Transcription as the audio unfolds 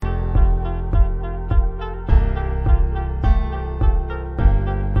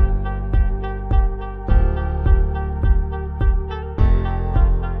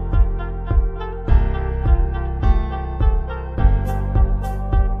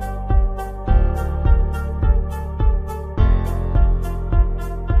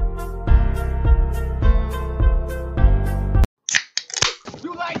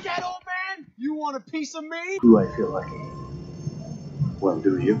piece of me? Do I feel lucky? Well,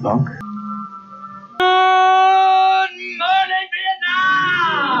 do you, punk? Good morning,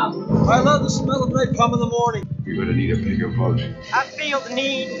 Vietnam! I love the smell of napalm in the morning. You're gonna need a bigger boat. I feel the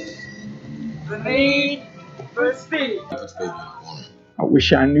need for speed. I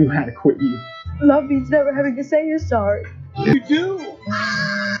wish I knew how to quit you. Love means never having to say you're sorry. You do.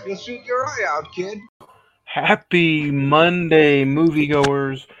 You'll shoot your eye out, kid. Happy Monday,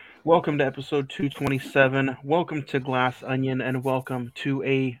 moviegoers. Welcome to episode 227. Welcome to Glass Onion, and welcome to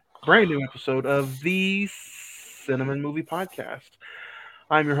a brand new episode of the Cinnamon Movie Podcast.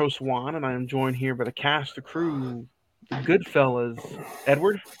 I'm your host, Juan, and I am joined here by the cast, the crew, the good fellas.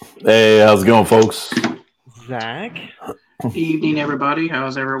 Edward. Hey, how's it going, folks? Zach. Evening, everybody.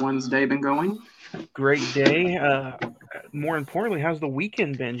 How's everyone's day been going? Great day. More importantly, how's the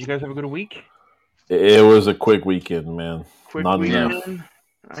weekend been? Did you guys have a good week? It was a quick weekend, man. Quick Not weekend. enough.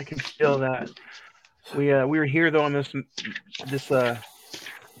 I can feel that. We were here though on this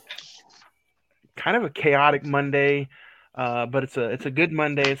kind of a chaotic Monday, but it's a good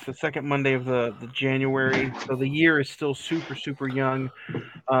Monday. It's the second Monday of the January, so the year is still super young.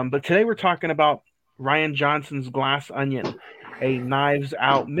 But today we're talking about Rian Johnson's Glass Onion, a Knives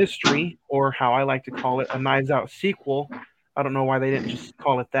Out mystery, or how I like to call it, a Knives Out sequel. I don't know why they didn't just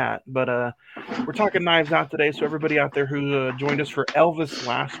call it that, but we're talking Knives Out today. So everybody out there who joined us for Elvis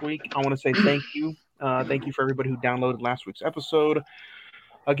last week, I want to say thank you. Thank you for everybody who downloaded last week's episode.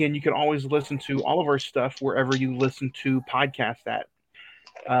 Again, you can always listen to all of our stuff wherever you listen to podcasts at.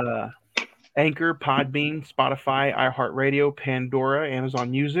 Anchor, Podbean, Spotify, iHeartRadio, Pandora,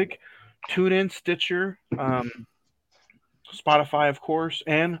 Amazon Music, TuneIn, Stitcher, Spotify, of course,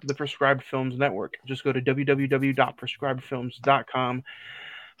 and the Prescribed Films Network. Just go to www.prescribedfilms.com,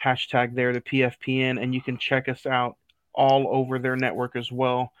 hashtag there, the PFPN, and you can check us out all over their network as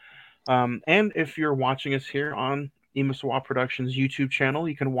well. And if you're watching us here on Emasawa Productions YouTube channel,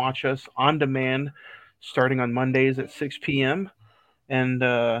 you can watch us on demand starting on Mondays at 6 p.m. And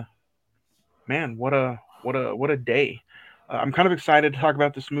man, what a day. I'm kind of excited to talk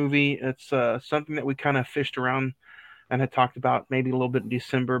about this movie. It's something that we kind of fished around and had talked about maybe a little bit in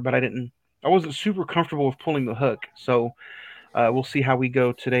December, but I wasn't super comfortable with pulling the hook. So we'll see how we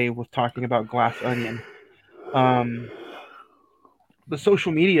go today with talking about Glass Onion. The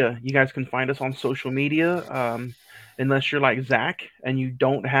social media, you guys can find us on social media. Unless you're like Zach and you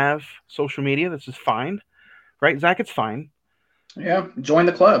don't have social media, this is fine. Right, Zach? It's fine. Yeah, join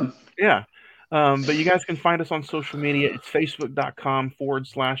the club. Yeah. But you guys can find us on social media. It's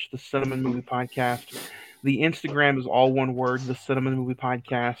facebook.com/the Cinnamon Movie Podcast. The Instagram is all one word, the Cinnamon Movie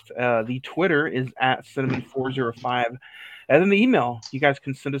Podcast. The Twitter is at Cinnamon405. And then the email. You guys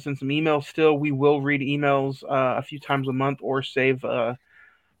can send us in some emails still. We will read emails a few times a month or save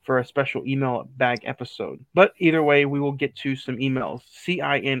for a special email bag episode. But either way, we will get to some emails.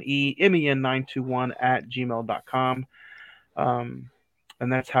 CINEMEN921@gmail.com. And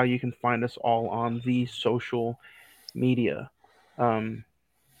that's how you can find us all on the social media.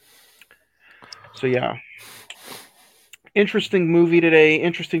 So yeah, interesting movie today.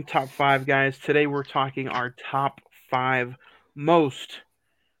 Interesting top 5, guys. Today we're talking our top 5 most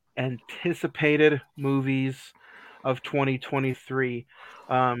anticipated movies of 2023.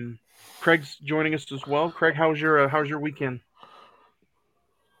 Craig's joining us as well. Craig, how's your weekend?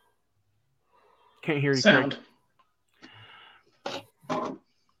 Can't hear you, Sound.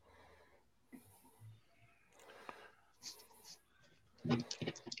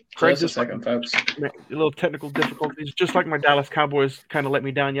 Craig, Just a second, folks. A little technical difficulties, just like my Dallas Cowboys kind of let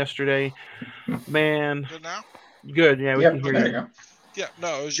me down yesterday. Man. Good now? Good, yeah, we can hear there you. you go. Yeah,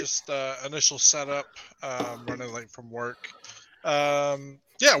 no, it was just initial setup, running late from work. Yeah,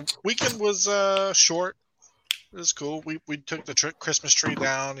 weekend was short. It was cool. We took the Christmas tree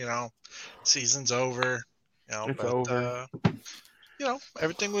down, season's over. It's over.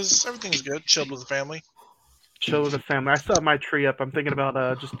 Everything was good. Chilled with the family. Chill with the family. I still have my tree up. I'm thinking about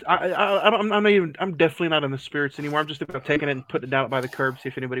I'm definitely not in the spirits anymore. I'm just thinking about taking it and putting it down by the curb, see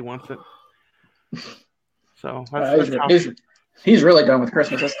if anybody wants it. So he's really done with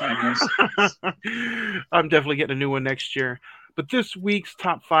Christmas this time. I'm definitely getting a new one next year. But this week's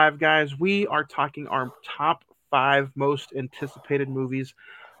top 5, guys, we are talking our top 5 most anticipated movies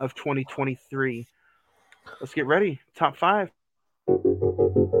of 2023. Let's get ready. Top 5.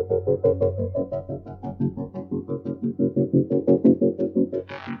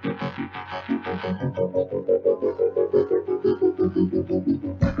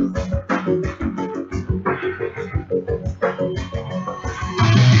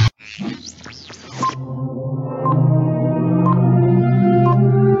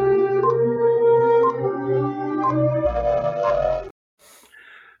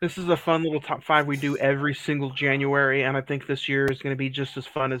 This is a fun little top 5 we do every single January, and I think this year is going to be just as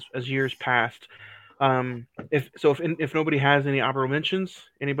fun as years past. If nobody has any honorable mentions,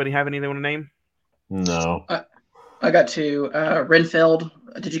 anybody have any they want to name? No. I got to Renfield.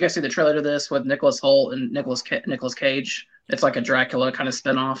 Did you guys see the trailer to this with Nicholas Hoult and Nicholas Cage? It's like a Dracula kind of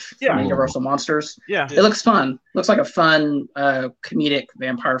spinoff from Universal Monsters. Yeah. It looks fun. Looks like a fun comedic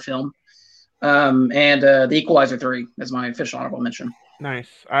vampire film. And The Equalizer 3 is my official honorable mention. Nice.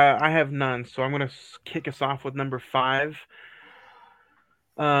 I have none, so I'm going to kick us off with number 5.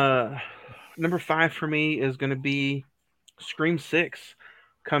 Number 5 for me is going to be Scream 6.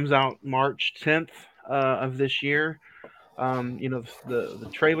 Comes out March 10th of this year. The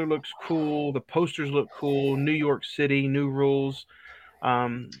trailer looks cool. The posters look cool. New York City, new rules.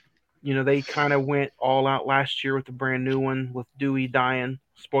 They kind of went all out last year with the brand new one with Dewey dying.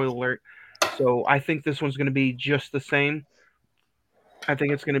 Spoiler alert. So I think this one's going to be just the same. I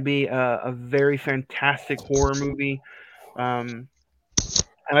think it's going to be a very fantastic horror movie. And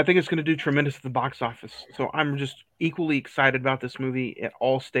I think it's going to do tremendous at the box office. So I'm just equally excited about this movie at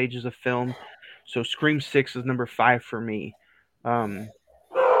all stages of film. So Scream 6 is number 5 for me.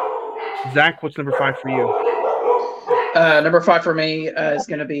 Zach, what's number 5 for you? Number 5 for me is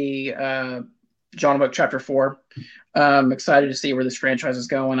going to be John Wick Chapter 4. I'm excited to see where this franchise is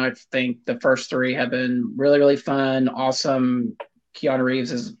going. I think the first 3 have been really, really fun, awesome. Keanu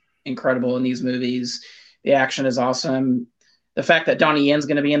Reeves is incredible in these movies. The action is awesome. The fact that Donnie Yen's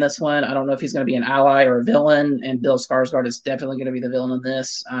going to be in this one, I don't know if he's going to be an ally or a villain, and Bill Skarsgård is definitely going to be the villain in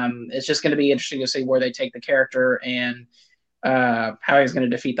this. It's just going to be interesting to see where they take the character and how he's going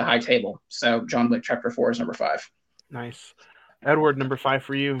to defeat the High Table. So John Wick Chapter 4 is number 5. Nice. Edward, number 5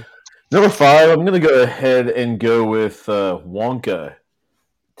 for you. Number 5, I'm going to go ahead and go with Wonka.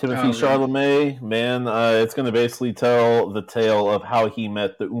 Timothy Chalamet, man, it's going to basically tell the tale of how he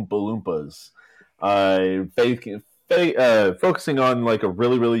met the Oompa Loompas. Focusing on like a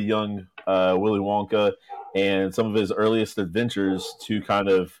really, really young Willy Wonka and some of his earliest adventures to kind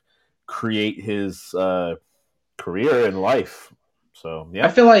of create his career in life. So, yeah. I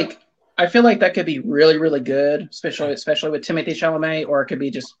feel like that could be really, really good, especially with Timothy Chalamet, or it could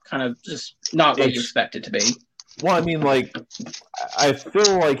be just kind of just not what you expect it to be. Well, I mean, like, I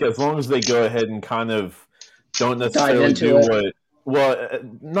feel like as long as they go ahead and kind of don't necessarily do what. Well,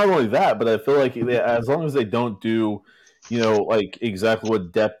 not only that, but I feel like as long as they don't do, like exactly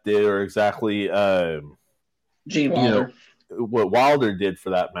what Depp did or exactly Gene Wilder, what Wilder did for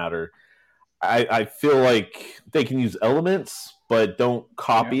that matter, I feel like they can use elements, but don't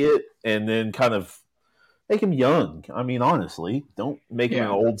copy it and then kind of make him young. I mean, honestly, don't make him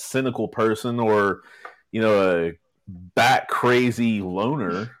an old cynical person or a bat crazy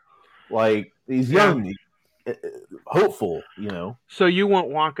loner. Like, he's young. Hopeful, So you want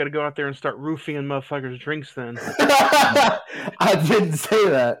Wonka to go out there and start roofing motherfuckers' drinks then? I didn't say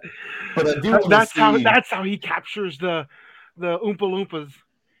that, but I do. That's how he captures the Oompa Loompas.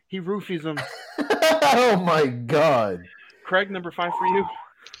 He roofies them. Oh my god! Craig, number 5 for you.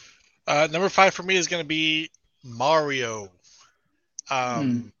 Number 5 for me is going to be Mario.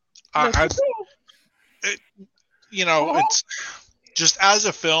 It's just as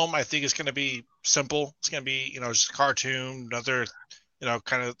a film, I think it's going to be simple. It's going to be, just a cartoon, another,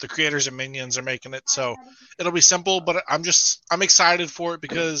 kind of the creators of Minions are making it. So it'll be simple, but I'm excited for it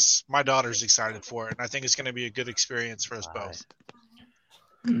because my daughter's excited for it. And I think it's going to be a good experience for us both.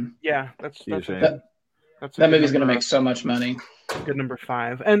 Yeah, that's that movie's going to make so much money. Good number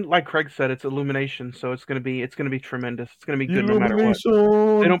 5. And like Craig said, it's Illumination, so it's going to be tremendous. It's going to be good no matter what.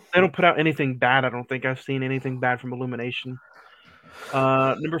 They don't put out anything bad. I don't think I've seen anything bad from Illumination.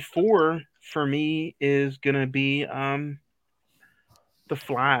 Number 4 for me is going to be The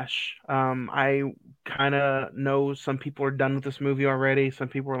Flash. I kind of know some people are done with this movie already. Some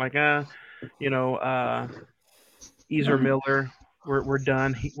people are like, Ezra Miller, we're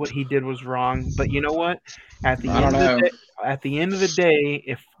done. What he did was wrong. But you know what? At the end of the day,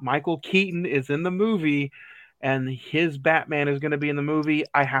 if Michael Keaton is in the movie and his Batman is going to be in the movie,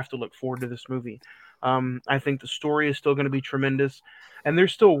 I have to look forward to this movie. I think the story is still going to be tremendous. And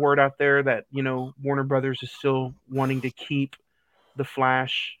there's still word out there that, Warner Brothers is still wanting to keep The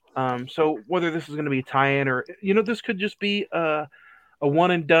Flash. So whether this is going to be a tie-in or, this could just be a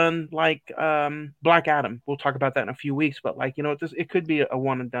one and done like Black Adam. We'll talk about that in a few weeks. But it could be a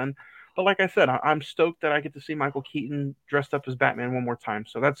one and done. But like I said, I'm stoked that I get to see Michael Keaton dressed up as Batman one more time.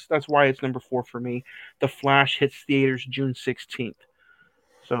 So that's why it's number 4 for me. The Flash hits theaters June 16th.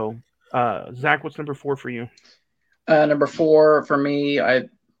 So, Zach, what's number 4 for you? Number 4 for me, you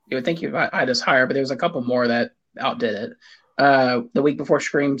would think I had this higher, but there was a couple more that outdid it. the week before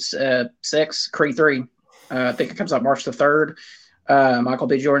Scream 6, Creed 3. I think it comes out March the 3rd. Michael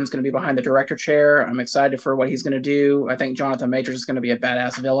B. Jordan's going to be behind the director chair. I'm excited for what he's going to do. I think Jonathan Majors is going to be a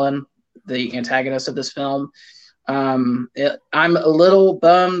badass villain, the antagonist of this film. I'm a little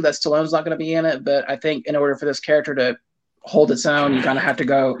bummed that Stallone's not going to be in it, but I think in order for this character to hold its own, you're going to have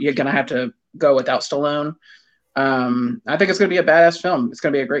to go without Stallone. I think it's going to be a badass film. It's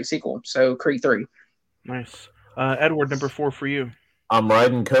going to be a great sequel. So Creed 3. Nice. Edward, number 4 for you. I'm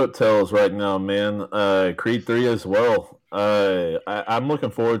riding coattails right now, man. Creed 3 as well. I'm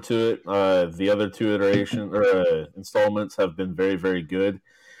looking forward to it. The other two installments have been very, very good.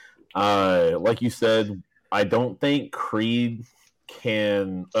 Like you said, I don't think Creed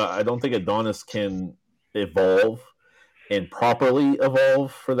can. I don't think Adonis can evolve and properly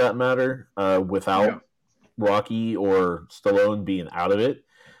evolve, for that matter, without Rocky or Stallone being out of it.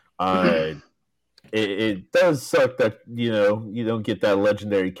 It does suck that you don't get that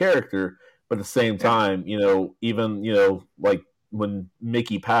legendary character, but at the same time, even like when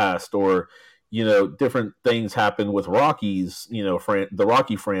Mickey passed, or different things happened with Rocky's, the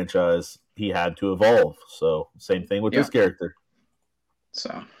Rocky franchise, he had to evolve. So same thing with this character.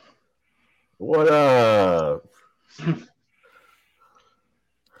 So what up?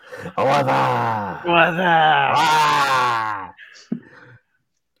 What up? Ah!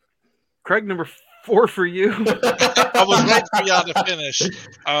 Craig, number 4 for you. I was waiting for y'all to finish.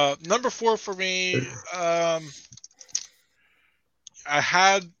 Number 4 for me. I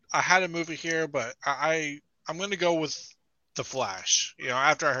had a movie here, but I'm going to go with The Flash.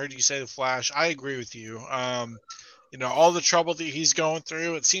 After I heard you say The Flash, I agree with you. All the trouble that he's going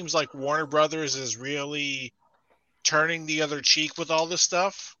through, it seems like Warner Brothers is really turning the other cheek with all this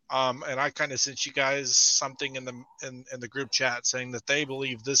stuff. And I kind of sent you guys something in the group chat saying that they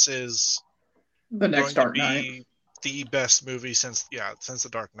believe this is the next Dark Knight, the best movie since The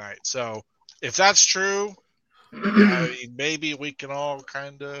Dark Knight. So if that's true, maybe we can all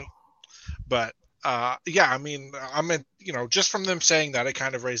kind of, but I'm in, just from them saying that, it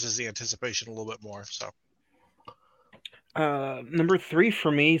kind of raises the anticipation a little bit more. So number 3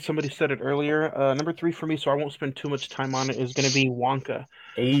 for me, somebody said it earlier. Number 3 for me, so I won't spend too much time on it, is going to be Wonka.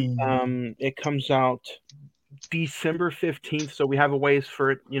 It comes out December 15th, so we have a ways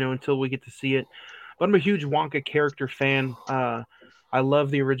for it, until we get to see it. But I'm a huge Wonka character fan. I love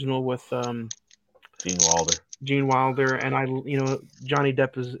the original with Gene Wilder, and Johnny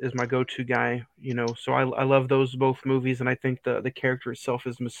Depp is my go-to guy, so I love those both movies, and I think the character itself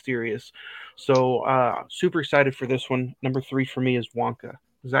is mysterious. So super excited for this one. Number 3 for me is Wonka.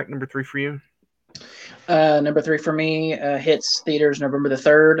 Zach, number 3 for you? Number 3 for me hits theaters November the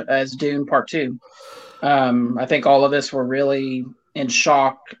 3rd as Dune Part 2. I think all of us were really in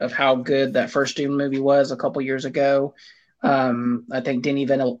shock of how good that first Dune movie was a couple years ago. I think Denis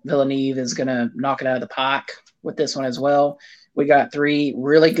Villeneuve is going to knock it out of the park with this one as well. We got 3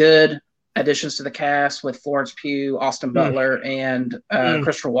 really good additions to the cast with Florence Pugh, Austin Butler, and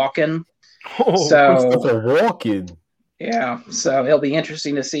Christopher Walken. Christopher Walken. Yeah, so it'll be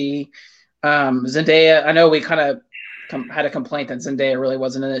interesting to see. Zendaya, I know we kind of had a complaint that Zendaya really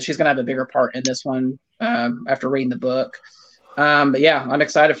wasn't in it. She's going to have a bigger part in this one after reading the book. But yeah, I'm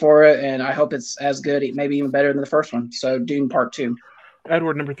excited for it, and I hope it's as good, maybe even better than the first one. So Dune Part 2.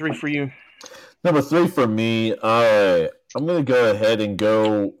 Edward, number 3 for you. Number 3 for me, I'm going to go ahead and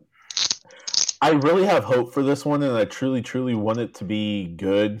go. I really have hope for this one, and I truly, truly want it to be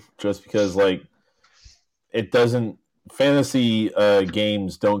good, just because, it doesn't. Fantasy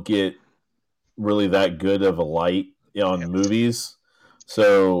games don't get really that good of a light on movies.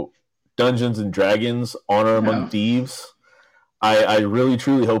 So, Dungeons and Dragons: Honor Among Thieves. I really,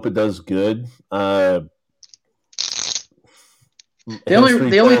 truly hope it does good. The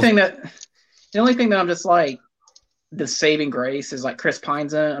only thing that I'm just like, the saving grace is Chris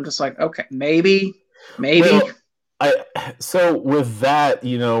Pine's in it. I'm just like, okay, maybe. Well, so with that,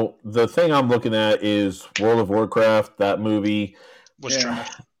 the thing I'm looking at is World of Warcraft. That movie was trash.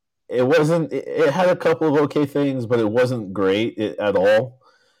 It wasn't. It had a couple of okay things, but it wasn't great at all.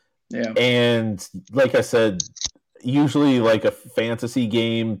 Yeah. And like I said, usually a fantasy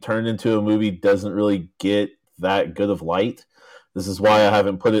game turned into a movie doesn't really get that good of light. This is why I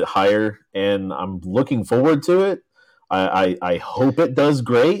haven't put it higher, and I'm looking forward to it. I hope it does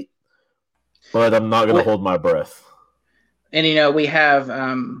great, but I'm not going to hold my breath. And we have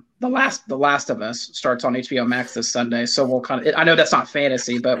the Last of Us starts on HBO Max this Sunday, so we'll kind of. I know that's not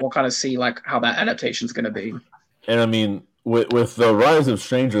fantasy, but we'll kind of see how that adaptation is going to be. And I mean, with the rise of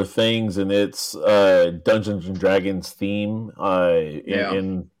Stranger Things and its Dungeons and Dragons theme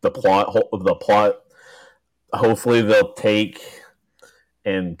in the plot, hopefully they'll take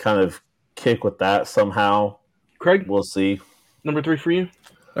and kind of kick with that somehow. Craig, We'll see. number 3 for you.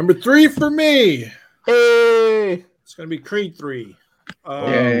 Number 3 for me. Hey! It's going to be Creed 3.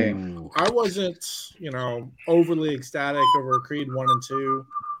 Yay. I wasn't, overly ecstatic over Creed 1 and 2.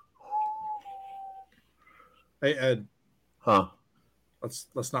 Hey, Ed. Huh.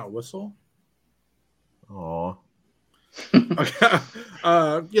 Let's not whistle. Aw. Okay.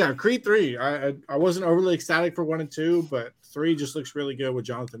 Yeah, Creed 3. I wasn't overly ecstatic for 1 and 2, but 3 just looks really good with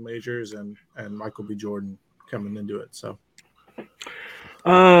Jonathan Majors and Michael B. Jordan coming into it. So,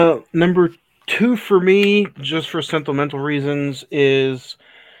 Number 2 for me, just for sentimental reasons, is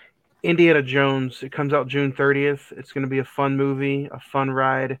Indiana Jones. It comes out June 30th. It's going to be a fun movie, a fun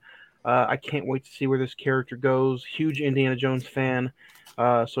ride. I can't wait to see where this character goes. Huge Indiana Jones fan.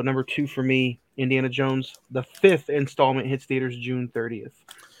 So number 2 for me, Indiana Jones. The 5th installment hits theaters June 30th.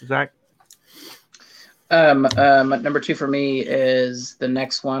 Zach? Number 2 for me is the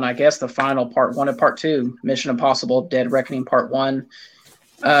next one. I guess the final part 1 and part 2, Mission Impossible: Dead Reckoning Part 1.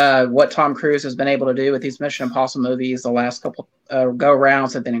 What Tom Cruise has been able to do with these Mission Impossible movies, the last couple go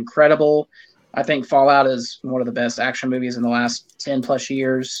rounds have been incredible. I think Fallout is one of the best action movies in the last 10 plus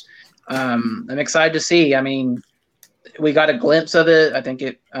years. I'm excited to see. I mean, we got a glimpse of it. I think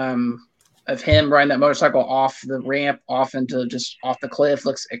of him riding that motorcycle off the ramp, off the cliff,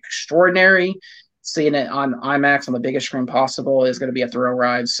 looks extraordinary. Seeing it on IMAX on the biggest screen possible is going to be a thrill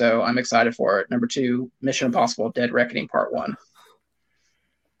ride. So I'm excited for it. Number 2, Mission Impossible: Dead Reckoning Part 1.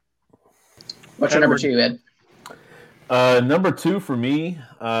 What's your number 2, Ed? Number 2 for me,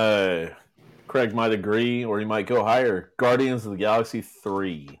 Craig might agree, or he might go higher. Guardians of the Galaxy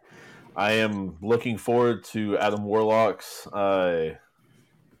 3. I am looking forward to Adam Warlock's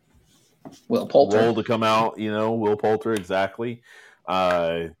Will Poulter role to come out. Will Poulter, exactly.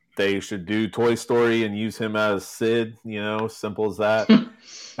 They should do Toy Story and use him as Sid. Simple as that.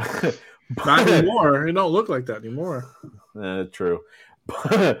 not anymore. It don't look like that anymore. True.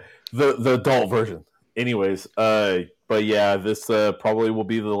 The adult version. Anyways, but yeah, this probably will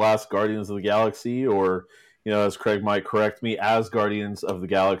be the last Guardians of the Galaxy, or as Craig might correct me, as Guardians of the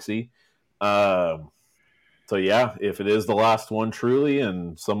Galaxy. So yeah, if it is the last one truly,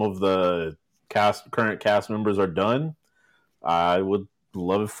 and some of the current cast members are done, I would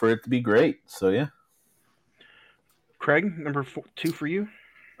love for it to be great. So yeah. Craig, number 2 for you.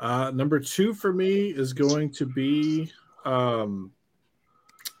 Number 2 for me is going to be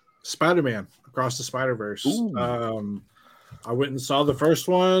Spider-Man Across the Spider-Verse. I went and saw the first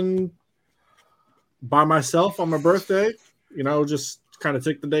one by myself on my birthday. Just kind of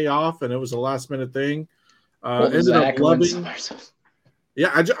took the day off, and it was a last-minute thing. Ended up loving. Yeah,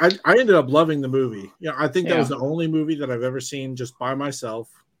 I ended up loving the movie. I think that was the only movie that I've ever seen just by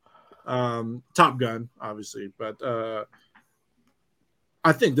myself. Top Gun, obviously, but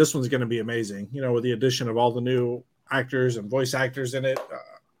I think this one's going to be amazing. With the addition of all the new actors and voice actors in it.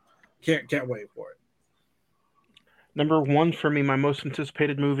 Can't wait for it. Number 1 for me, my most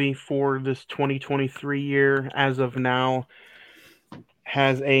anticipated movie for this 2023 year, as of now,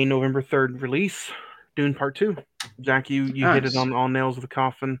 has a November 3rd release, Dune Part 2. Zach, you hit it on all nails of the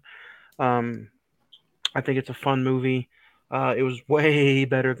coffin. I think it's a fun movie. It was way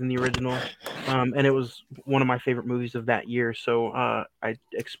better than the original, and it was one of my favorite movies of that year. So I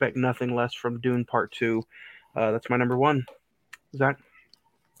expect nothing less from Dune Part 2. That's my number 1. Zach?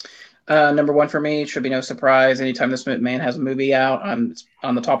 Number 1 for me, should be no surprise. Anytime this man has a movie out, it's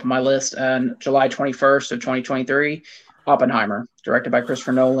on the top of my list. July 21st of 2023, Oppenheimer, directed by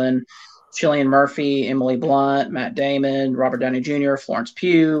Christopher Nolan. Cillian Murphy, Emily Blunt, Matt Damon, Robert Downey Jr., Florence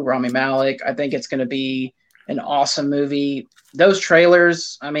Pugh, Rami Malek. I think it's going to be an awesome movie. Those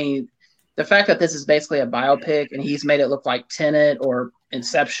trailers, I mean, the fact that this is basically a biopic and he's made it look like Tenet or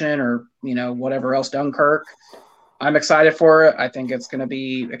Inception or, whatever else, Dunkirk. I'm excited for it. I think it's going to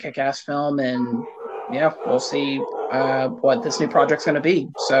be a kick-ass film, and yeah, we'll see what this new project's going to be.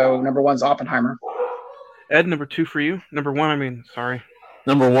 So number 1's Oppenheimer. Ed, number 2 for you. Number 1, sorry.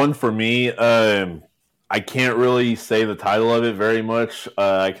 Number 1 for me, I can't really say the title of it very much.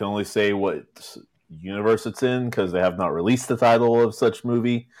 I can only say what universe it's in because they have not released the title of such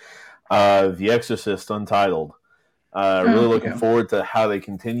movie. The Exorcist Untitled. Really looking forward to how they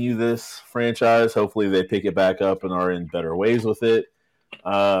continue this franchise. Hopefully they pick it back up and are in better ways with it,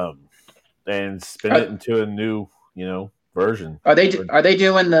 and spin it into a new, version. Are they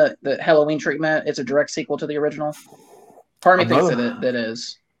doing the Halloween treatment? It's a direct sequel to the original. Part of me thinks that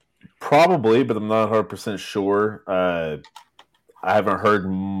is. Probably, but I'm not 100% sure. I haven't heard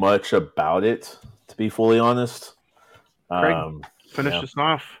much about it, to be fully honest. Craig, finish this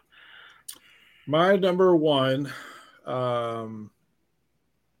off. My number one.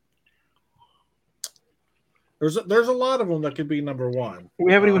 There's a lot of them that could be number one.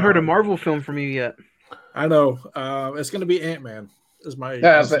 We haven't even heard a Marvel film from you yet. I know. It's going to be Ant-Man. Is my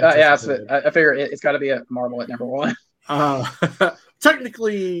I figure it's got to be a Marvel at number one.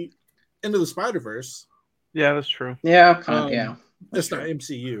 Technically, Into the Spider-Verse. Yeah, that's true. Yeah, it's not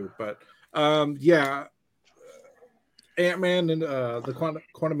MCU, but yeah, Ant-Man and the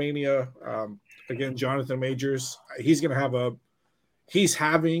Quantumania. Again, Jonathan Majors. He's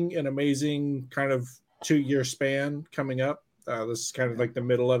having an amazing kind of 2-year span coming up. This is kind of like the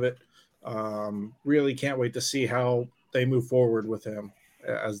middle of it. Really can't wait to see how they move forward with him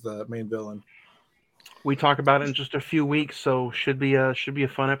as the main villain. We talk about it in just a few weeks, so should be a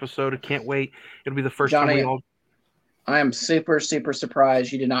fun episode. I can't wait. It'll be the first Johnny, time we all. I am super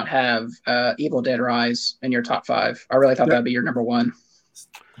surprised you did not have Evil Dead Rise in your top 5. I really thought that'd be your number one.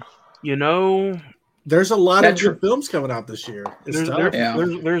 You know, there's a lot of good films coming out this year. There's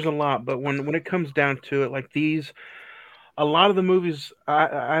a lot, but when it comes down to it, like these, a lot of the movies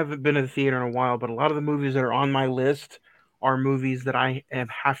I haven't been to the theater in a while, but a lot of the movies that are on my list are movies that I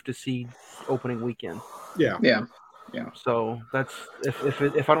have to see opening weekend. Yeah. So that's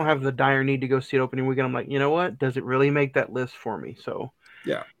if I don't have the dire need to go see it opening weekend, I'm like, you know what? Does it really make that list for me? So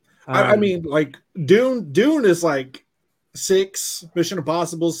yeah, I mean, like Dune is like 6, Mission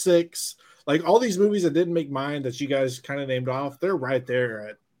Impossible 6, like all these movies that didn't make mine that you guys kind of named off. They're right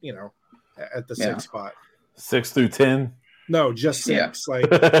there at the 6th spot. 6 through 10. No, just 6. Yeah. Like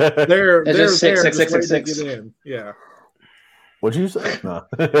they're just there, 6, 6, 6, 6. Get in. Yeah. What'd you say? No.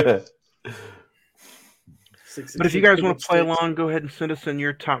 But if you guys want to play along, go ahead and send us in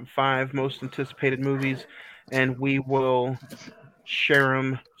your top 5 most anticipated movies, and we will share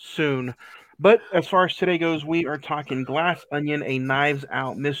them soon. But as far as today goes, we are talking Glass Onion, a Knives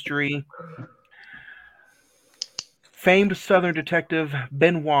Out mystery. Famed Southern detective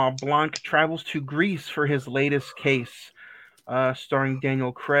Benoit Blanc travels to Greece for his latest case, starring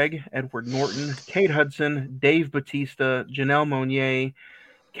Daniel Craig, Edward Norton, Kate Hudson, Dave Bautista, Janelle Monáe,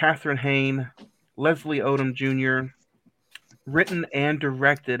 Catherine Hain, Leslie Odom Jr., written and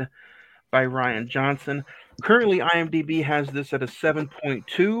directed by Rian Johnson. Currently, IMDb has this at a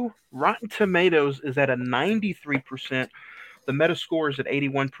 7.2. Rotten Tomatoes is at a 93%. The Metascore is at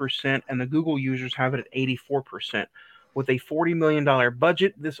 81%, and the Google users have it at 84%. With a $40 million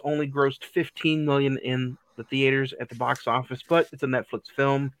budget, this only grossed $15 million in the theaters at the box office, but it's a Netflix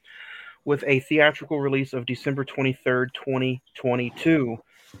film with a theatrical release of December 23rd, 2022.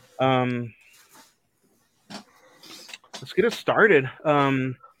 Let's get it started.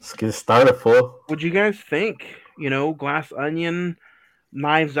 Let's get it started, fool. What'd you guys think? Glass Onion,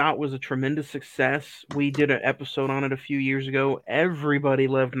 Knives Out was a tremendous success. We did an episode on it a few years ago. Everybody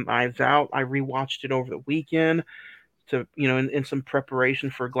loved Knives Out. I rewatched it over the weekend to, in some preparation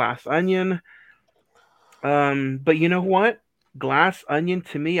for Glass Onion. But you know what? Glass Onion,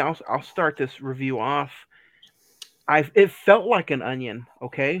 to me, I'll start this review off. It felt like an onion,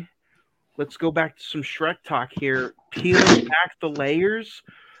 okay? Let's go back to some Shrek talk here. Peeling back the layers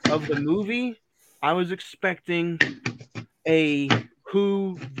of the movie, I was expecting a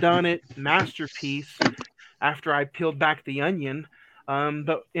whodunit masterpiece after I peeled back the onion.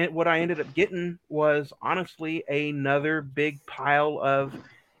 But what I ended up getting was honestly another big pile of,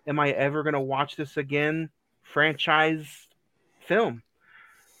 am I ever going to watch this again? Franchise film.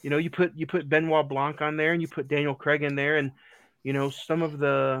 You put Benoit Blanc on there, and you put Daniel Craig in there, and some of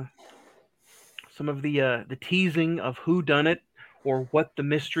the teasing of who done it or what the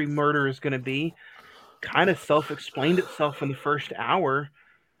mystery murder is going to be kind of self-explained itself in the first hour,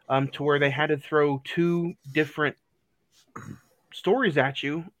 to where they had to throw 2 different stories at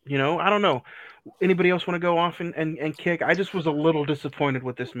you. I don't know. Anybody else want to go off and kick? I just was a little disappointed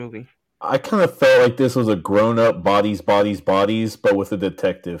with this movie. I kind of felt like this was a grown-up bodies, but with a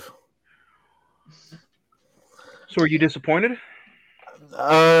detective. So are you disappointed?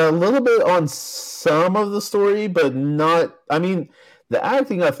 A little bit on some of the story, but not. I mean, the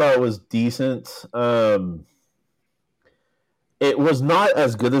acting I thought was decent. It was not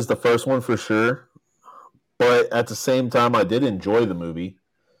as good as the first one for sure, but at the same time, I did enjoy the movie.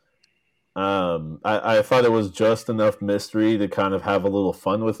 I thought it was just enough mystery to kind of have a little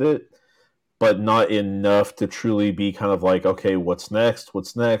fun with it, but not enough to truly be kind of like, okay, what's next?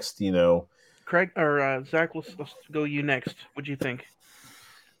 Craig or Zach, let's go you next. What'd you think?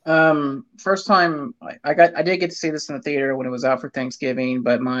 First time I did get to see this in the theater when it was out for Thanksgiving,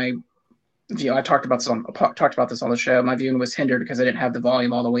 but I talked about this on the show. My viewing was hindered because I didn't have the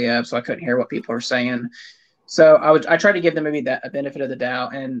volume all the way up, so I couldn't hear what people were saying. So I tried to give the movie that a benefit of the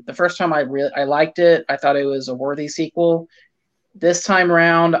doubt, and the first time I liked it. I thought it was a worthy sequel. This time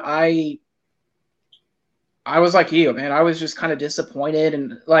around, I was like you, man. I was just kind of disappointed,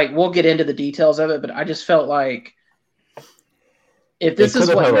 and like we'll get into the details of it, but I just felt like if this is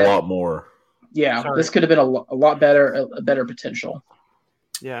what had a lot more. Yeah, this could have been a lot better, a better potential.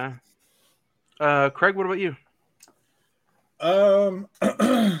 Yeah. Craig, what about you?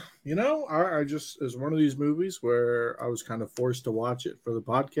 You know, I just is one of these movies where I was kind of forced to watch it for the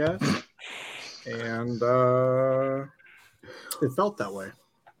podcast, and it felt that way.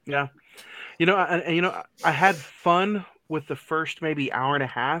 Yeah. I had fun with the first maybe hour and a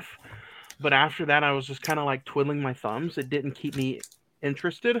half, but after that, I was just kind of like twiddling my thumbs. It didn't keep me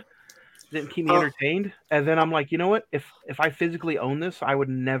interested, didn't keep me entertained. And then I'm like, you know what? If I physically own this, I would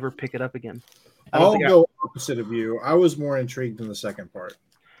never pick it up again. I'll go opposite of you. I was more intrigued in the second part.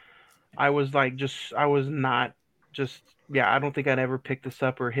 I was like, I don't think I'd ever pick this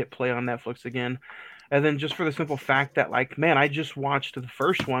up or hit play on Netflix again. And then just for the simple fact that, like, man, I just watched the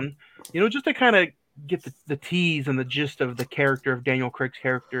first one, just to kind of get the tease and the gist of the character of Daniel Craig's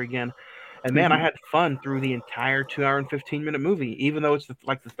character again. And man, I had fun through the entire 2 hour and 15-minute movie, even though it's the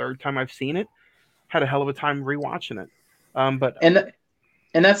third time I've seen it. Had a hell of a time rewatching it. And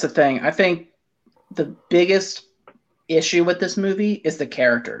that's the thing. I think the biggest issue with this movie is the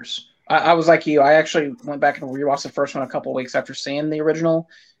characters. I was like you. I actually went back and rewatched the first one a couple of weeks after seeing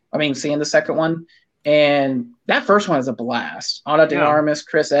the second one. And that first one is a blast. Ana de Armas,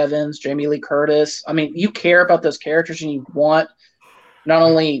 Chris Evans, Jamie Lee Curtis. I mean, you care about those characters and you want not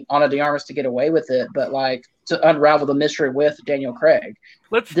only Ana de Armas to get away with it, but like to unravel the mystery with Daniel Craig.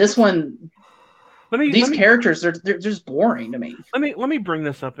 These characters, they're just boring to me. Let me bring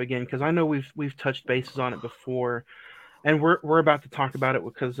this up again because I know we've touched bases on it before, and we're about to talk about it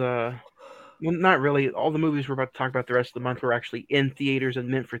because not really. All the movies we're about to talk about the rest of the month were actually in theaters and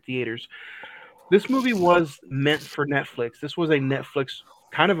meant for theaters. This movie was meant for Netflix. This was a Netflix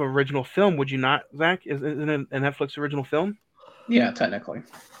kind of original film, would you not, Zach? Isn't it a Netflix original film? Yeah, technically.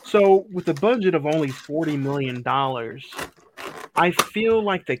 So with a budget of only $40 million, I feel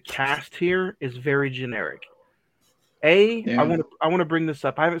like the cast here is very generic. I want to bring this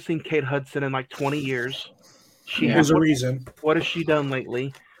up. I haven't seen Kate Hudson in like 20 years. There's a reason. What has she done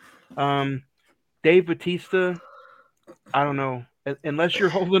lately? Dave Bautista, I don't know. Unless you're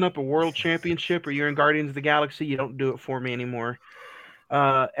holding up a world championship or you're in Guardians of the Galaxy, you don't do it for me anymore.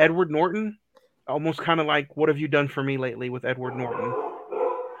 Edward Norton, almost kind of like, what have you done for me lately with Edward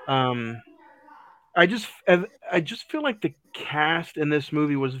Norton? I just feel like the cast in this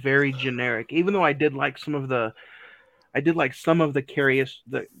movie was very generic. Even though I did like some of the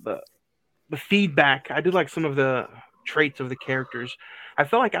feedback. I did like some of the traits of the characters. I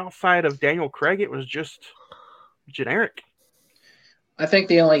felt like outside of Daniel Craig, it was just generic. I think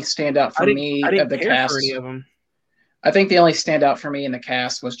the only standout for me of the cast. I think the only standout for me in the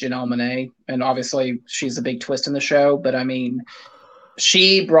cast was Janelle Monáe, and obviously she's a big twist in the show. But I mean,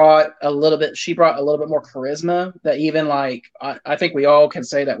 she brought a little bit more charisma. That even like I think we all can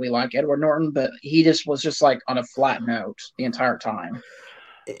say that we like Edward Norton, but he was just like on a flat note the entire time.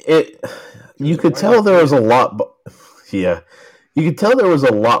 You could tell there was a lot. You could tell there was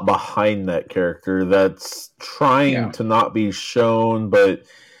a lot behind that character that's trying to not be shown, but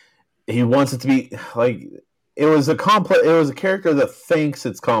he wants it to be like it was a character that thinks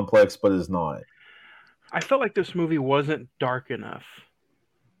it's complex but is not. I felt like this movie wasn't dark enough.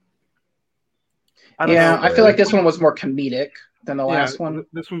 I feel like this one was more comedic than the last one.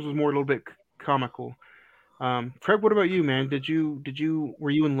 This one was more a little bit comical. Craig, what about you, man? Were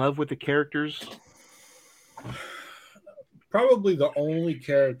you in love with the characters? Probably the only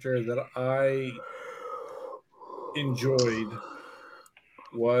character that I enjoyed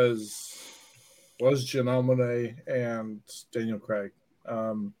was Janelle Monáe and Daniel Craig.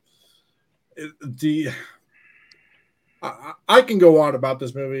 I can go on about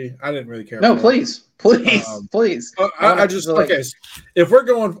this movie. I didn't really care. No, please. I just okay. If we're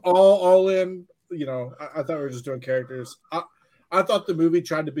going all in, I thought we were just doing characters. I thought the movie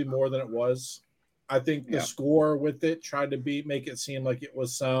tried to be more than it was. I think the score with it tried to make it seem like it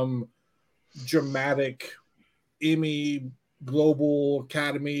was some dramatic Emmy, Global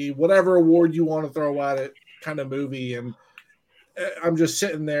Academy, whatever award you want to throw at it kind of movie. And I'm just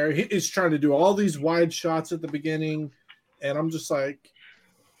sitting there. He's trying to do all these wide shots at the beginning. And I'm just like,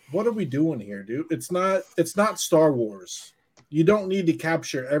 what are we doing here, dude? It's not Star Wars. You don't need to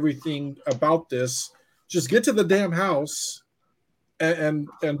capture everything about this. Just get to the damn house and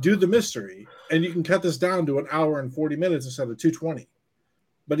do the mystery. And you can cut this down to 1 hour and 40 minutes instead of 220.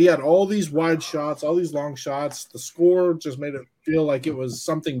 but he had all these wide shots, all these long shots. The score just made it feel like it was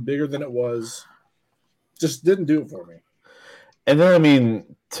something bigger than it was. Just didn't do it for me. And then, I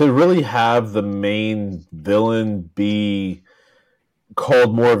mean, to really have the main villain be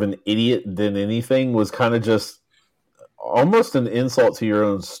called more of an idiot than anything was kind of just almost an insult to your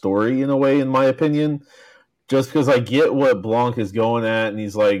own story in a way, in my opinion. Just because I get what Blanc is going at, and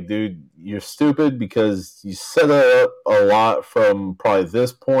he's like, dude, you're stupid because you set it up a lot from probably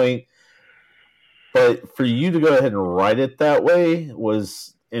this point. But for you to go ahead and write it that way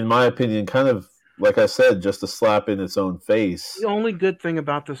was, in my opinion, kind of, like I said, just a slap in its own face. The only good thing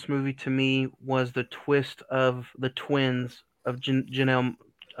about this movie to me was the twist of the twins of Janelle,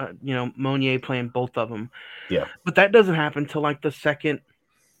 Monáe playing both of them. Yeah. But that doesn't happen till like the second,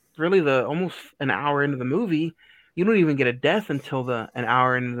 really the almost an hour into the movie. You don't even get a death until an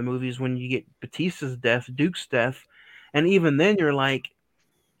hour into the movie is when you get Batista's death, Duke's death. And even then you're like,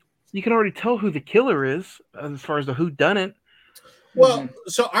 you can already tell who the killer is as far as the whodunit. Well,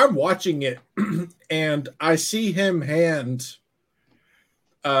 so I'm watching it, and I see him hand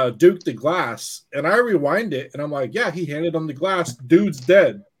Duke the glass, and I rewind it, and I'm like, yeah, he handed him the glass. Dude's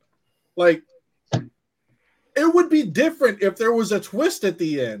dead. Like, it would be different if there was a twist at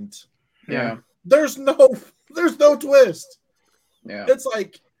the end. Yeah. There's no twist. Yeah. It's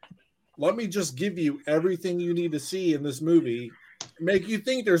like, let me just give you everything you need to see in this movie, make you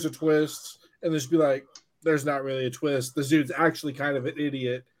think there's a twist, and just be like, there's not really a twist. This dude's actually kind of an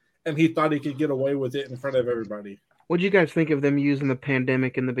idiot, and he thought he could get away with it in front of everybody. What do you guys think of them using the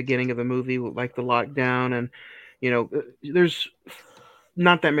pandemic in the beginning of the movie, like the lockdown? And, there's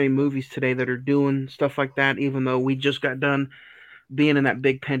not that many movies today that are doing stuff like that, even though we just got done being in that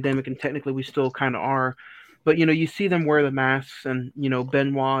big pandemic, and technically we still kind of are. But, you see them wear the masks, and,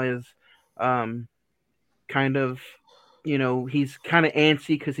 Benoit is kind of, he's kind of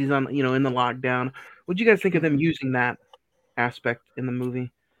antsy because he's on, in the lockdown. What do you guys think of them using that aspect in the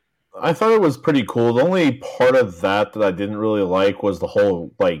movie? I thought it was pretty cool. The only part of that I didn't really like was the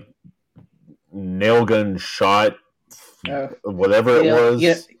whole, like, nail gun shot, whatever it was.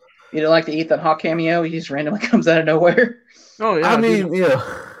 You didn't like the Ethan Hawke cameo? He just randomly comes out of nowhere. Oh yeah, I mean, yeah.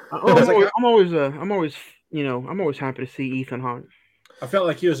 I'm always happy to see Ethan Hawke. I felt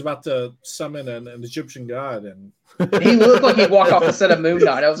like he was about to summon an Egyptian god, and he looked like he'd walk off the set of Moon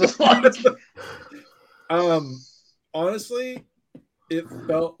Knight. I was just like, honestly, it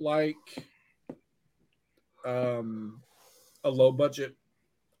felt like a low budget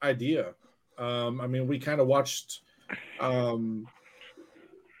idea. I mean, we kind of watched. I'm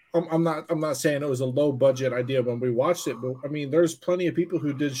not saying it was a low budget idea when we watched it, but I mean, there's plenty of people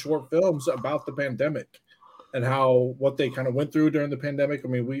who did short films about the pandemic and what they kind of went through during the pandemic. I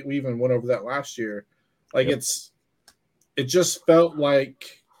mean, we even went over that last year. Like, Yep. It just felt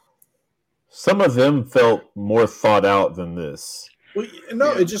like Some of them felt more thought out than this. Well,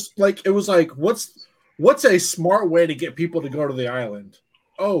 no, it just like it was like what's a smart way to get people to go to the island?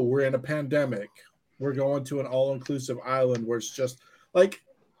 Oh, we're in a pandemic. We're going to an all-inclusive island where it's just like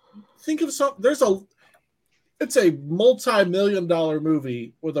think of it's a multi-million-dollar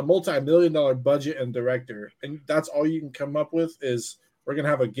movie with a multi-million-dollar budget and director, and that's all you can come up with is we're gonna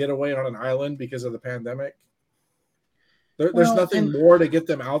have a getaway on an island because of the pandemic. There's nothing more to get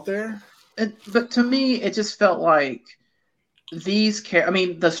them out there. But to me, it just felt like these. I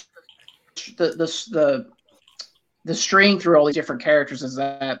mean, the string through all these different characters is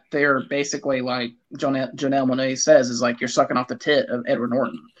that they're basically like Janelle Monáe says is like you're sucking off the tit of Edward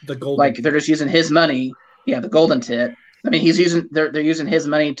Norton. The golden, like they're just using his money. Yeah, the golden tit. I mean, they're using his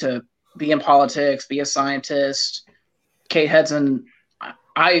money to be in politics, be a scientist. Kate Hudson,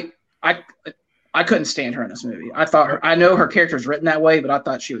 I couldn't stand her in this movie. I know her character was written that way, but I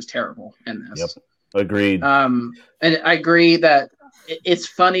thought she was terrible in this. Yep, agreed. And I agree that it's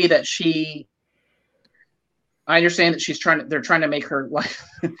funny that I understand that they're trying to make her like,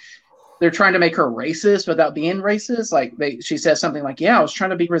 they're trying to make her racist without being racist. Like she says something like, "Yeah, I was trying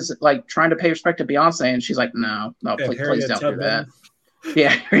to be trying to pay respect to Beyonce," and she's like, "No, please don't do that." Yeah,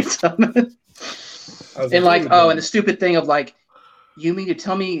 Harriet Tubman. And like, and the stupid thing of like, you mean to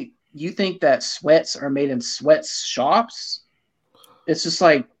tell me you think that sweats are made in sweatshops? It's just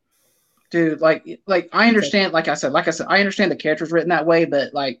like, dude, like I understand. Like I said, I understand the character's written that way,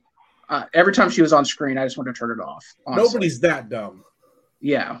 but like every time she was on screen, I just wanted to turn it off. Honestly. Nobody's that dumb.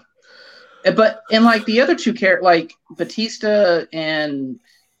 Yeah, but like the other two characters, like Batista and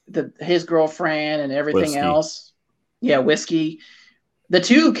his girlfriend and everything Whiskey. else. Yeah, Whiskey. The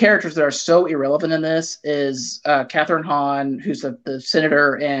two characters that are so irrelevant in this is Catherine Hahn, who's the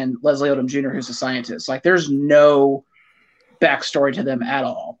senator, and Leslie Odom Jr., who's the scientist. Like, there's no backstory to them at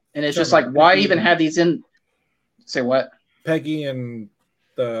all. And it's just like, why even have these in? Say what? Peggy and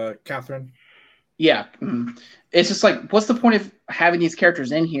the Catherine. Yeah. It's just like, what's the point of having these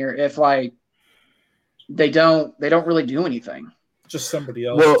characters in here if like they don't really do anything? Just somebody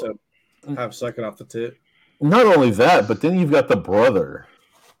else to have second off the tip. Not only that, but then you've got the brother.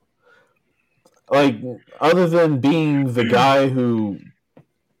 Like, other than being the guy who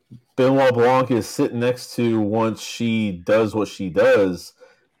Benoit Blanc is sitting next to once she does what she does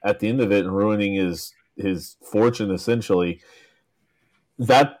at the end of it and ruining his fortune, essentially,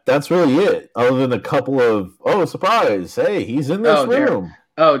 that's really it. Other than a couple of, surprise, hey, he's in this room.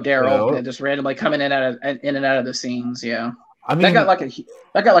 Daryl, just randomly coming in and out of the scenes, yeah. I mean, that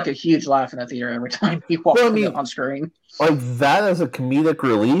got like a huge laugh in the theater every time he walked on screen. Like that as a comedic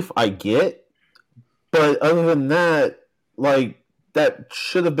relief, I get, but other than that, like that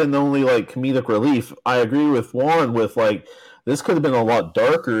should have been the only like comedic relief. I agree with Juan with like this could have been a lot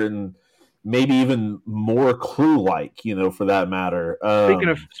darker and maybe even more Clue-like, for that matter.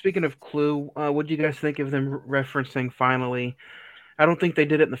 Speaking of Clue, what do you guys think of them referencing finally? I don't think they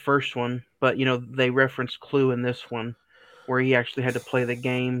did it in the first one, but they referenced Clue in this one, where he actually had to play the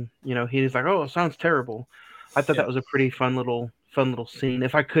game. He's like, "Oh, it sounds terrible." I thought that was a pretty fun little scene.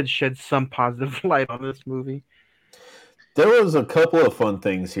 If I could shed some positive light on this movie, there was a couple of fun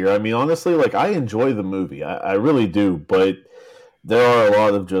things here. I mean, honestly, like I enjoy the movie, I really do, but there are a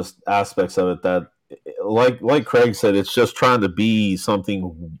lot of just aspects of it that, like Craig said, it's just trying to be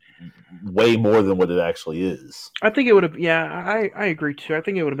something way more than what it actually is. I think it would have. Yeah, I agree too. I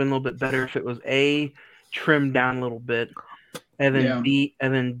think it would have been a little bit better if it was trimmed down a little bit. And then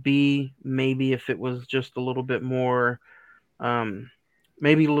B, maybe if it was just a little bit more,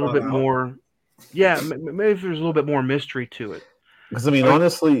 maybe a little bit more, maybe if there's a little bit more mystery to it. Because, I mean,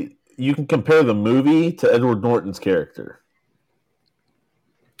 honestly, you can compare the movie to Edward Norton's character,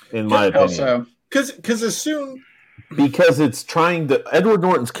 in my opinion. Also, because it's trying to, Edward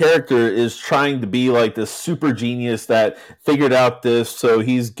Norton's character is trying to be like this super genius that figured out this, so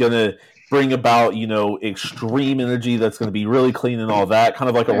he's going to bring about, extreme energy that's going to be really clean and all that, kind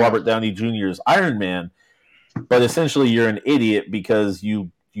of like a Robert Downey Jr.'s Iron Man. But essentially, you're an idiot because you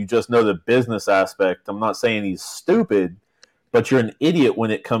just know the business aspect. I'm not saying he's stupid, but you're an idiot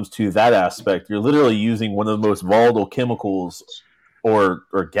when it comes to that aspect. You're literally using one of the most volatile chemicals or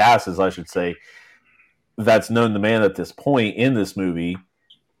gases, I should say, that's known to man at this point in this movie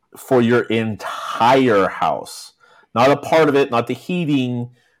for your entire house. Not a part of it, not the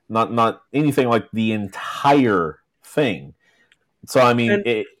heating, not anything, like the entire thing. So, I mean,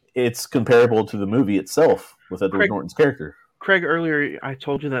 it's comparable to the movie itself with Edward Norton's character. Craig, earlier I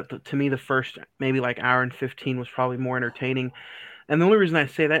told you that to me the first maybe like hour and 15 was probably more entertaining. And the only reason I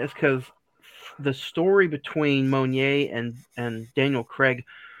say that is because the story between Monier and Daniel Craig,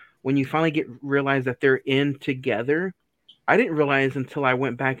 when you finally realize that they're in together, I didn't realize until I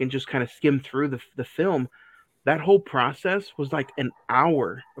went back and just kind of skimmed through the film, that whole process was like an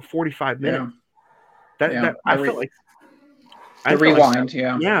hour or 45 minutes. I felt like rewind.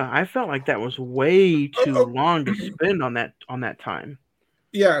 I felt like that was way too long to spend on that time.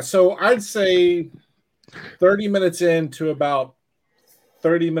 Yeah, so I'd say 30 minutes into about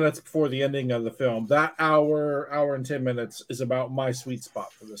 30 minutes before the ending of the film, that hour and 10 minutes is about my sweet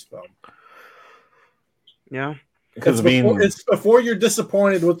spot for this film. Yeah, because it's before you're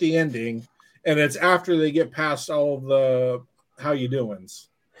disappointed with the ending. And it's after they get past all of the how you doings.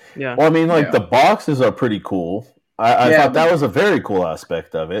 Yeah. Well, I mean, the boxes are pretty cool. I thought that was a very cool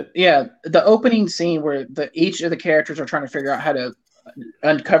aspect of it. Yeah, the opening scene where each of the characters are trying to figure out how to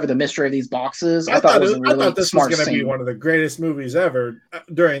uncover the mystery of these boxes. I thought this was going to be one of the greatest movies ever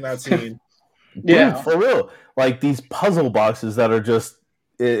during that scene. Dude, for real. Like these puzzle boxes that are just,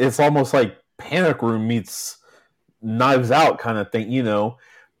 it's almost like Panic Room meets Knives Out kind of thing,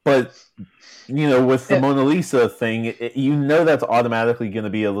 But with the Mona Lisa thing, that's automatically going to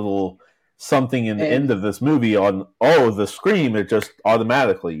be a little something in the end of this movie on the scream. It just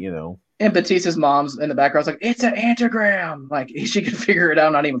automatically, And Batista's mom's in the background. Like, it's an anagram. Like she could figure it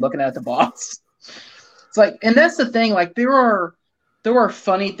out, not even looking at the box. It's like, and that's the thing. Like there are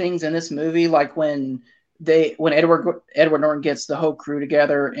funny things in this movie. Like when Edward Norton gets the whole crew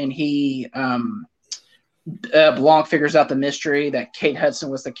together and he Blanc figures out the mystery that Kate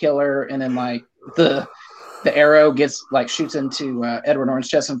Hudson was the killer, and then like the arrow shoots into Edward Norton's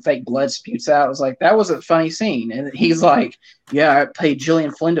chest and fake blood spewts out. It was like, that was a funny scene. And he's like, yeah, I paid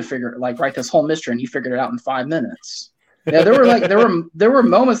Gillian Flynn to write this whole mystery, and you figured it out in 5 minutes. Yeah, there were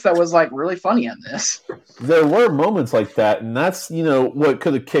moments that was like really funny in this. There were moments like that, and that's what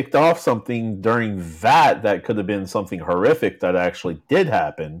could have kicked off something during that could have been something horrific that actually did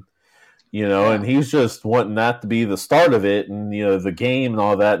happen. And he's just wanting that to be the start of it, and the game and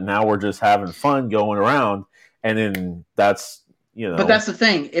all that. Now we're just having fun going around, and then that's But that's the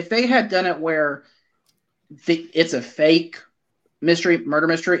thing. If they had done it where it's a fake murder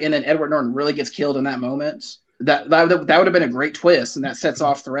mystery, and then Edward Norton really gets killed in that moment, that would have been a great twist, and that sets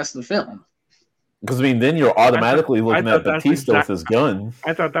off the rest of the film. Because then you're automatically looking at Batista with his gun.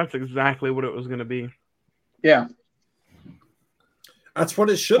 I thought that's exactly what it was going to be. Yeah. That's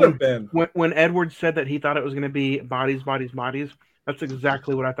what it should have been. When Edward said that he thought it was going to be bodies, that's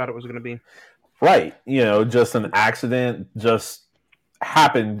exactly what I thought it was going to be. Right. Just an accident just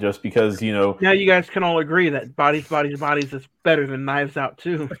happened just because, Now you guys can all agree that bodies is better than Knives Out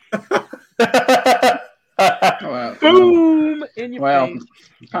too. Boom! In your face.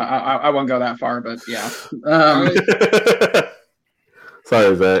 I won't go that far, but yeah.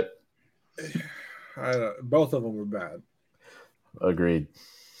 Sorry, Zach. Both of them were bad. Agreed.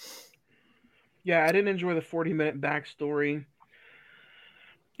 Yeah, I didn't enjoy the 40-minute backstory.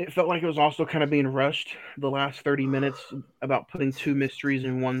 It felt like it was also kind of being rushed the last 30 minutes about putting two mysteries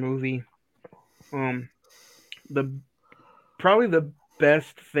in one movie. Probably the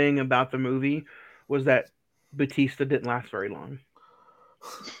best thing about the movie was that Batista didn't last very long.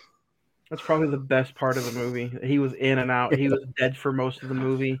 That's probably the best part of the movie. He was in and out. He was dead for most of the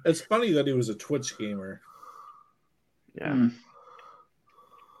movie. It's funny that he was a Twitch gamer. Yeah.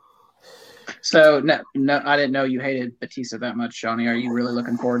 So no, I didn't know you hated Batista that much, Johnny. Are you really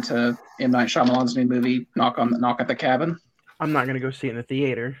looking forward to M. Night Shyamalan's new movie, Knock at the Cabin? I'm not going to go see it in the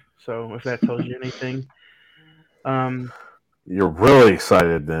theater, so if that tells you anything. You're really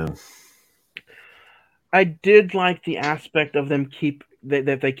excited then. I did like the aspect of them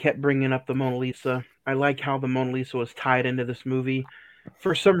that they kept bringing up the Mona Lisa. I like how the Mona Lisa was tied into this movie.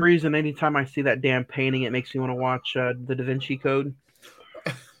 For some reason, anytime I see that damn painting, it makes me want to watch the Da Vinci Code.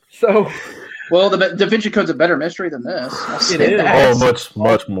 So, well, the Da Vinci Code's a better mystery than this. It is. Oh,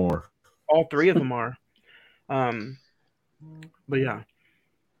 much more. All three of them are. But yeah,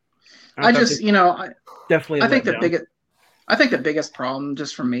 definitely. I think the biggest problem,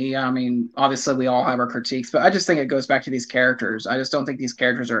 just for me, I mean, obviously we all have our critiques, but I just think it goes back to these characters. I just don't think these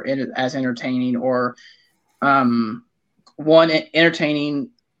characters are as entertaining or, entertaining,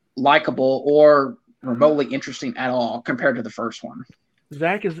 likable, or remotely interesting at all compared to the first one.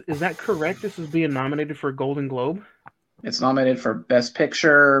 Zach, is that correct? This is being nominated for a Golden Globe? It's nominated for Best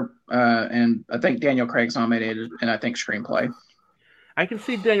Picture, and I think Daniel Craig's nominated, and I think Screenplay. I can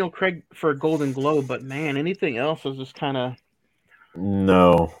see Daniel Craig for a Golden Globe, but man, anything else is just kind of...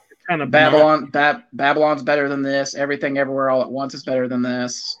 No. Kind of Babylon's better than this. Everything Everywhere All at Once is better than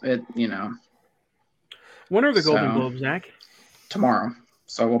this. When are the Golden Globes, Zach? Tomorrow.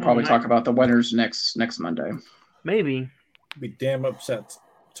 So we'll probably talk about the winners next Monday. Maybe. Be damn upset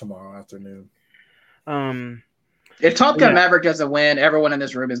tomorrow afternoon. If Top Gun Maverick doesn't win, everyone in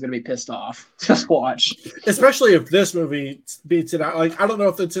this room is going to be pissed off. Just watch. Especially if this movie beats it out. Like, I don't know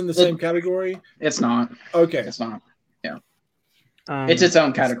if it's in the same category. It's not. Okay. It's not. Yeah. It's its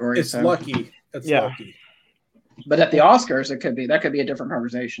own category. It's lucky. It's lucky. But at the Oscars, that could be a different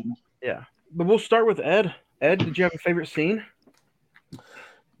conversation. Yeah. But we'll start with Ed. Ed, did you have a favorite scene?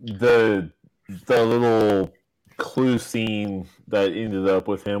 The little clue scene that ended up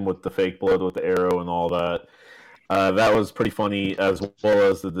with him with the fake blood with the arrow and all that. That was pretty funny, as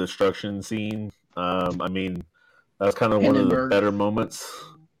well as the destruction scene. I mean, that's kind of one of the better moments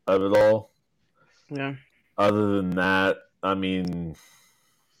of it all. Yeah. Other than that, I mean,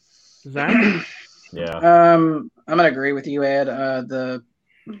 Zach? Yeah. I'm gonna agree with you, Ed.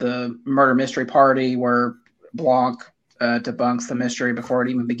 The murder mystery party where Blanc debunks the mystery before it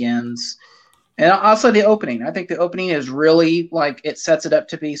even begins. And also the opening. I think the opening is really it sets it up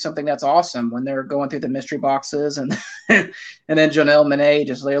to be something that's awesome when they're going through the mystery boxes and and then Janelle Monáe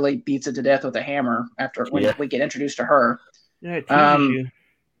just literally beats it to death with a hammer after when we get introduced to her. Yeah, it teases you.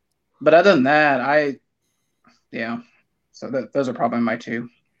 But other than that, so those are probably my two.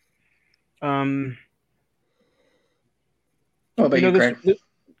 What about you, Craig?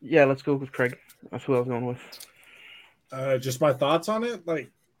 Yeah, let's go with Craig. That's who I was going with. Just my thoughts on it,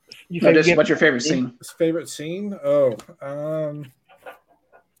 what's your favorite scene? Favorite scene? Oh,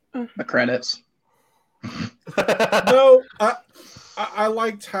 the credits. No, I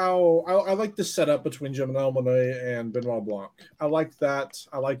liked how I liked the setup between Janelle Monáe and Benoit Blanc. I liked that.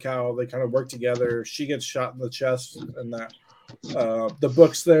 I like how they kind of work together. She gets shot in the chest, and that the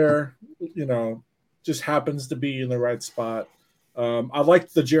book's there. just happens to be in the right spot. I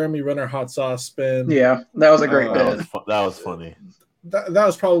liked the Jeremy Renner hot sauce spin. Yeah, that was a great That bit. was funny. That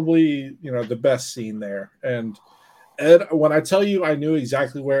was probably the best scene there. And Ed, when I tell you I knew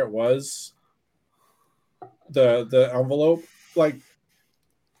exactly where it was, the envelope, like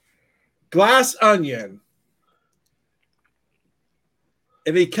Glass Onion.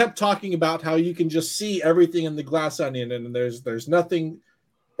 And he kept talking about how you can just see everything in the Glass Onion, and there's nothing,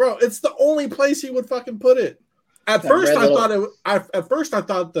 bro. It's the only place he would fucking put it. At first, I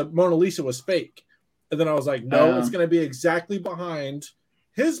thought the Mona Lisa was fake, and then I was like, no, it's going to be exactly behind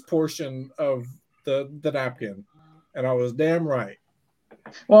his portion of the napkin, and I was damn right.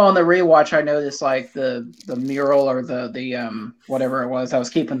 Well, on the rewatch, I noticed like the mural or the whatever it was. I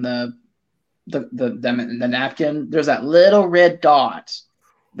was keeping the napkin. There's that little red dot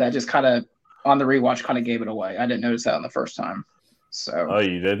that just kind of on the rewatch kind of gave it away. I didn't notice that on the first time. So Oh,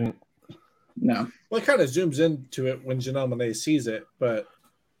 you didn't? No. Well, it kind of zooms into it when Janelle Monáe sees it, but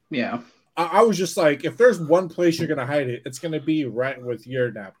yeah, I was just like, if there's one place you're gonna hide it, it's gonna be right with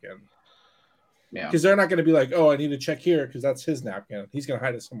your napkin. Yeah, because they're not gonna be like, oh, I need to check here because that's his napkin. He's gonna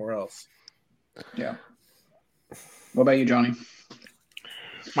hide it somewhere else. Yeah. What about you, Johnny?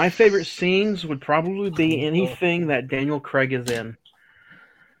 My favorite scenes would probably be anything that Daniel Craig is in.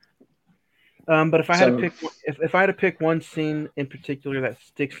 But if I had to pick one scene in particular that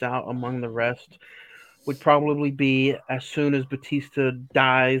sticks out among the rest, would probably be as soon as Batista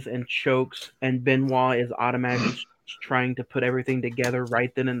dies and chokes, and Benoit is automatically trying to put everything together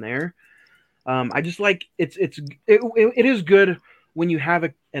right then and there. I just like it is good when you have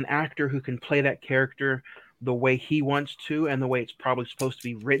an actor who can play that character the way he wants to and the way it's probably supposed to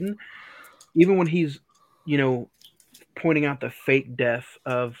be written, even when he's pointing out the fake death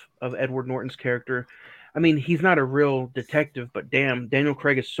of Edward Norton's character. I mean, he's not a real detective, but damn, Daniel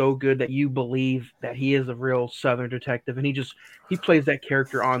Craig is so good that you believe that he is a real Southern detective, and he plays that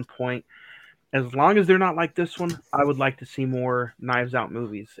character on point. As long as they're not like this one, I would like to see more Knives Out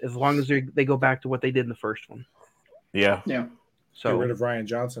movies. As long as they go back to what they did in the first one. Yeah. So get rid of Rian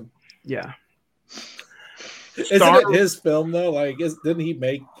Johnson. Yeah. Isn't it his film though? Like, didn't he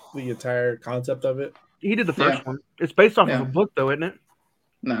make the entire concept of it? He did the first one. It's based off of a book, though, isn't it?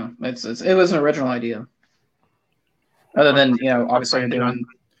 No, it was an original idea. Other than obviously doing.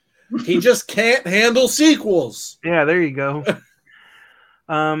 He just can't handle sequels. Yeah, there you go.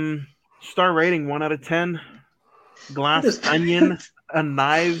 Star rating 1 out of 10. Glass Onion, a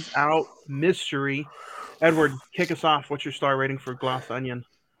Knives Out mystery. Edward, kick us off. What's your star rating for Glass Onion?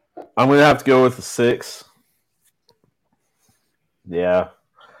 I'm gonna have to go with a 6. Yeah,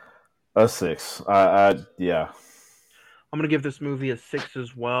 a 6. Yeah. I'm gonna give this movie a 6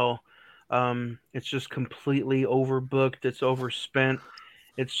 as well. It's just completely overbooked. It's overspent.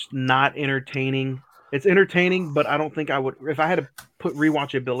 It's not entertaining. It's entertaining, but I don't think I would. If I had to put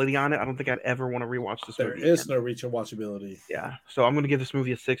rewatchability on it, I don't think I'd ever want to rewatch this movie. There is no rewatchability. Yeah, so I'm gonna give this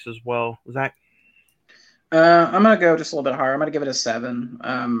movie a 6 as well. Zach? I'm gonna go just a little bit higher. I'm gonna give it a 7.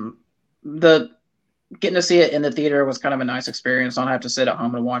 The getting to see it in the theater was kind of a nice experience. I don't have to sit at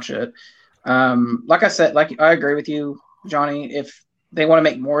home and watch it. Like I said, I agree with you, Johnny. If they want to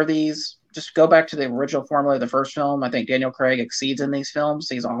make more of these, just go back to the original formula of the first film. I think Daniel Craig exceeds in these films.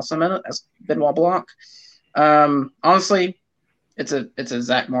 He's awesome in it as Benoit Blanc. Honestly, it's a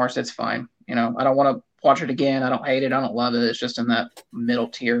Zach Morris. It's fine. I don't want to watch it again. I don't hate it. I don't love it. It's just in that middle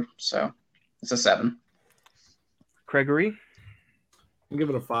tier. So it's a 7. Gregory? I'll give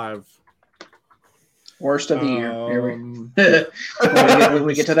it a 5. Worst of the year. Here when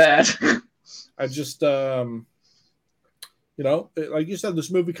we get to that. I just, like you said,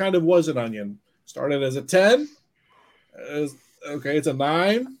 this movie kind of was an onion. Started as a 10. It's a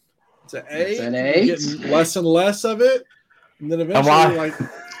 9. It's an 8. It's an 8. Getting less and less of it. And then eventually, like,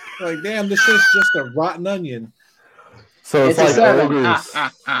 damn, this is just a rotten onion. So it's like ogres.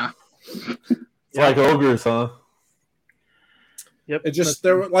 It's like ogres, huh? Yep. It just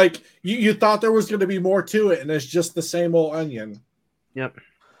there were like you thought there was going to be more to it, and it's just the same old onion. Yep.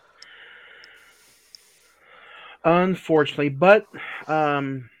 Unfortunately, but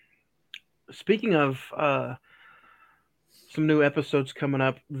speaking of some new episodes coming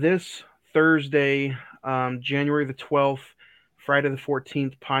up this Thursday, January the 12th, Friday the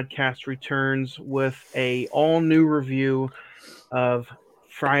 14th podcast returns with a all new review of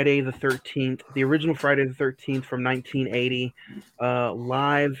Friday the 13th, the original Friday the 13th from 1980,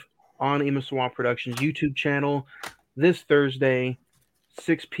 live on Emasawa Productions YouTube channel this Thursday,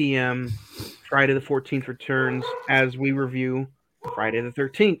 6 p.m. Friday the 14th returns as we review Friday the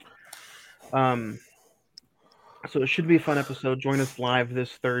 13th. So it should be a fun episode. Join us live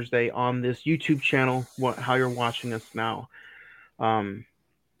this Thursday on this YouTube channel, how you're watching us now.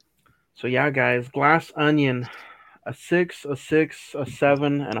 So yeah, guys, Glass Onion, a 6, a 6, a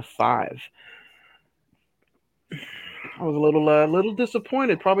 7, and a 5. I was a little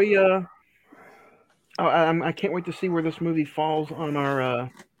disappointed. Probably, I can't wait to see where this movie falls on our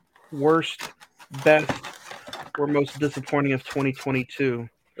worst, best, or most disappointing of 2022.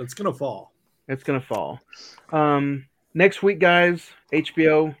 It's gonna fall. It's gonna fall. Next week, guys,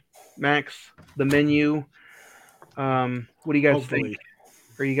 HBO Max, The Menu. What do you guys Hopefully. think?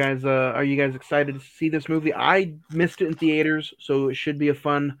 Are you guys excited to see this movie? I missed it in theaters, so it should be a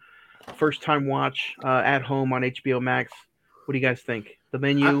fun first time watch at home on HBO Max. What do you guys think? The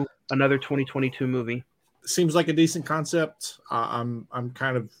Menu, another 2022 movie. Seems like a decent concept. I'm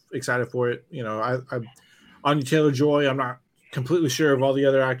kind of excited for it. You know, I Anya Taylor-Joy. I'm not completely sure of all the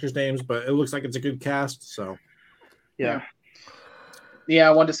other actors' names, but it looks like it's a good cast. So, yeah.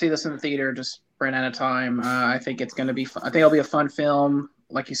 I wanted to see this in the theater. Just ran out of time. I think it's going to be fun. I think it'll be a fun film.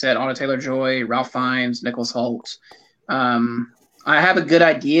 Like you said, Anya Taylor-Joy, Ralph Fiennes, Nicholas Hoult. I have a good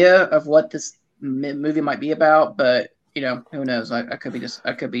idea of what this movie might be about, but you know, who knows? I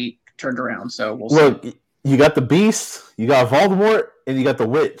could be turned around. So we'll see. Look, you got the Beast, you got Voldemort, and you got the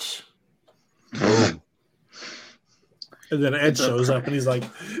Witch. Boom. And then Ed shows up and he's like,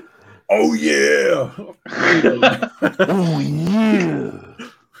 "Oh yeah, Oh yeah."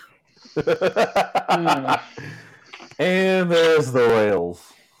 And there's the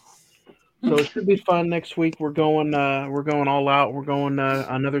whales. So it should be fun next week. We're going all out. We're going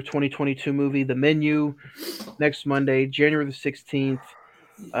another 2022 movie, The Menu, next Monday, January the 16th.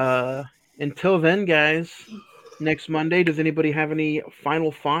 Until then, guys, next Monday. Does anybody have any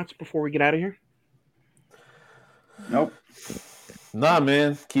final thoughts before we get out of here? Nope. Nah,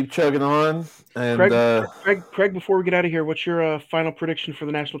 man, keep chugging on. And Craig, before we get out of here, what's your final prediction for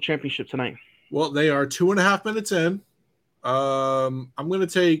the national championship tonight? Well, they are 2.5 minutes in. I'm going to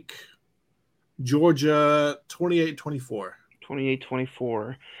take Georgia 28-24.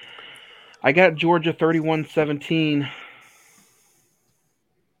 28-24. I got Georgia 31-17.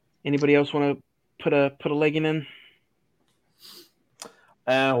 Anybody else want to put a leg in?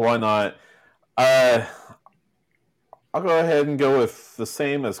 Why not? I'll go ahead and go with the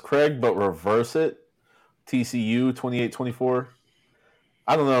same as Craig, but reverse it. TCU 28-24.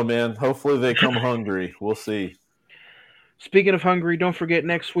 I don't know, man. Hopefully they come hungry. We'll see. Speaking of hungry, don't forget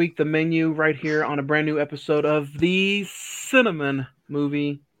next week, The Menu right here on a brand new episode of the Cinnamon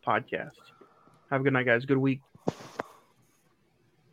Movie Podcast. Have a good night, guys. Good week.